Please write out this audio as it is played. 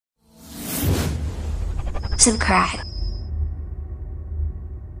Subscribe.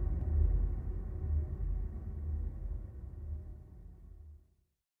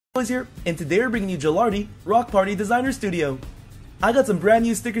 Here, and today we're bringing you Gelarti Rock Party Designer Studio. I got some brand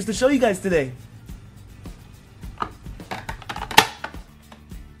new stickers to show you guys today.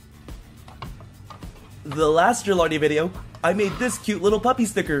 The last Gelarti video, I made this cute little puppy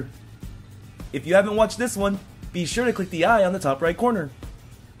sticker. If you haven't watched this one, be sure to click the eye on the top right corner.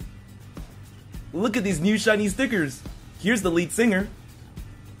 Look at these new shiny stickers. Here's the lead singer,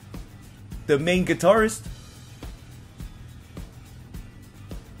 the main guitarist,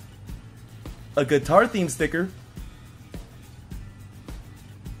 a guitar theme sticker,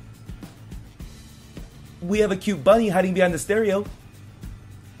 we have a cute bunny hiding behind the stereo,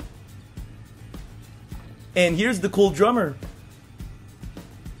 and here's the cool drummer.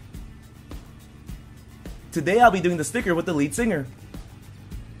 Today I'll be doing the sticker with the lead singer.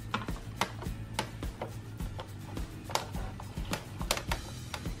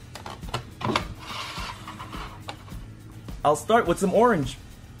 I'll start with some orange.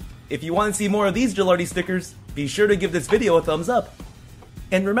 If you want to see more of these Gelarti stickers, be sure to give this video a thumbs up.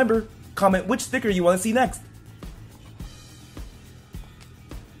 And remember, comment which sticker you want to see next.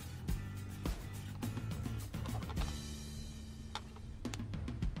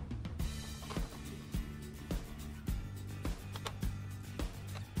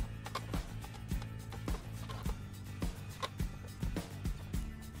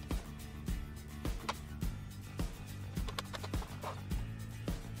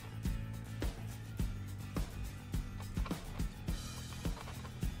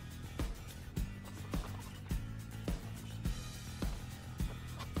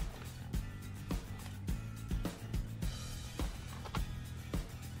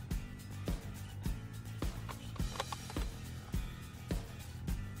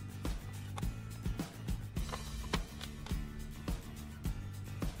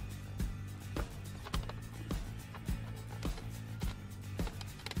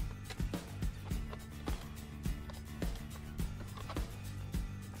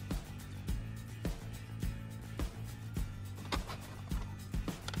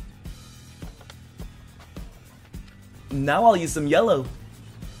 Now I'll use some yellow.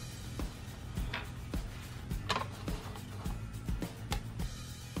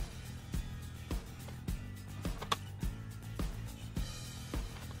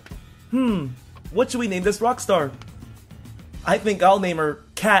 What should we name this rock star? I think I'll name her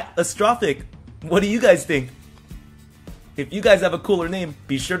Catastrophic. What do you guys think? If you guys have a cooler name,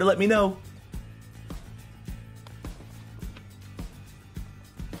 be sure to let me know.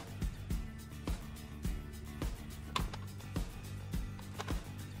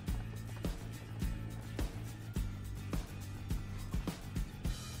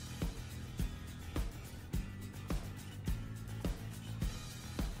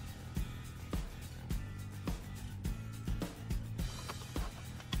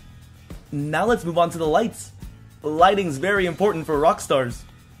 Now let's move on to the lights. Lighting's very important for rock stars.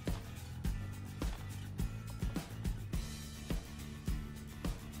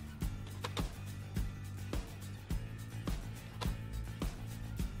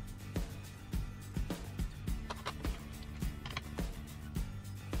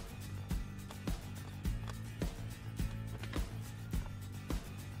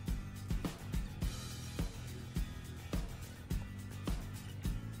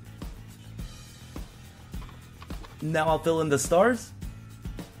 Now I'll fill in the stars.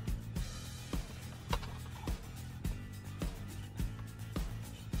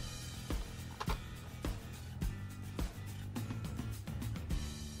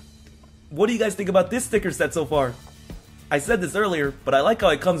 What do you guys think about this sticker set so far? I said this earlier, but I like how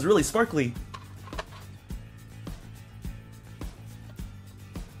it comes really sparkly.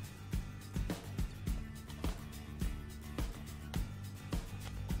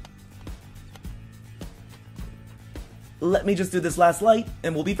 Let me just do this last light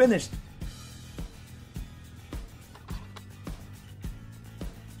and we'll be finished.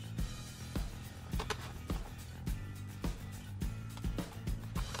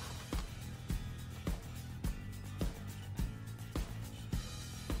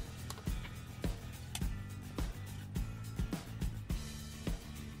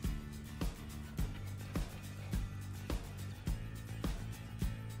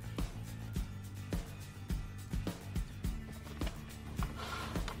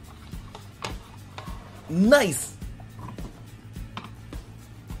 Nice!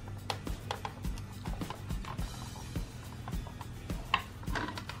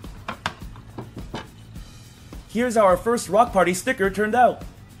 Here's how our first rock party sticker turned out.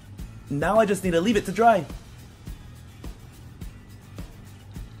 Now I just need to leave it to dry.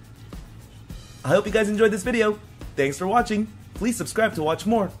 I hope you guys enjoyed this video. Thanks for watching. Please subscribe to watch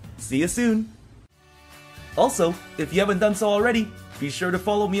more. See you soon. Also, if you haven't done so already, be sure to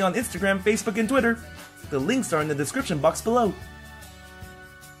follow me on Instagram, Facebook, and Twitter. The links are in the description box below.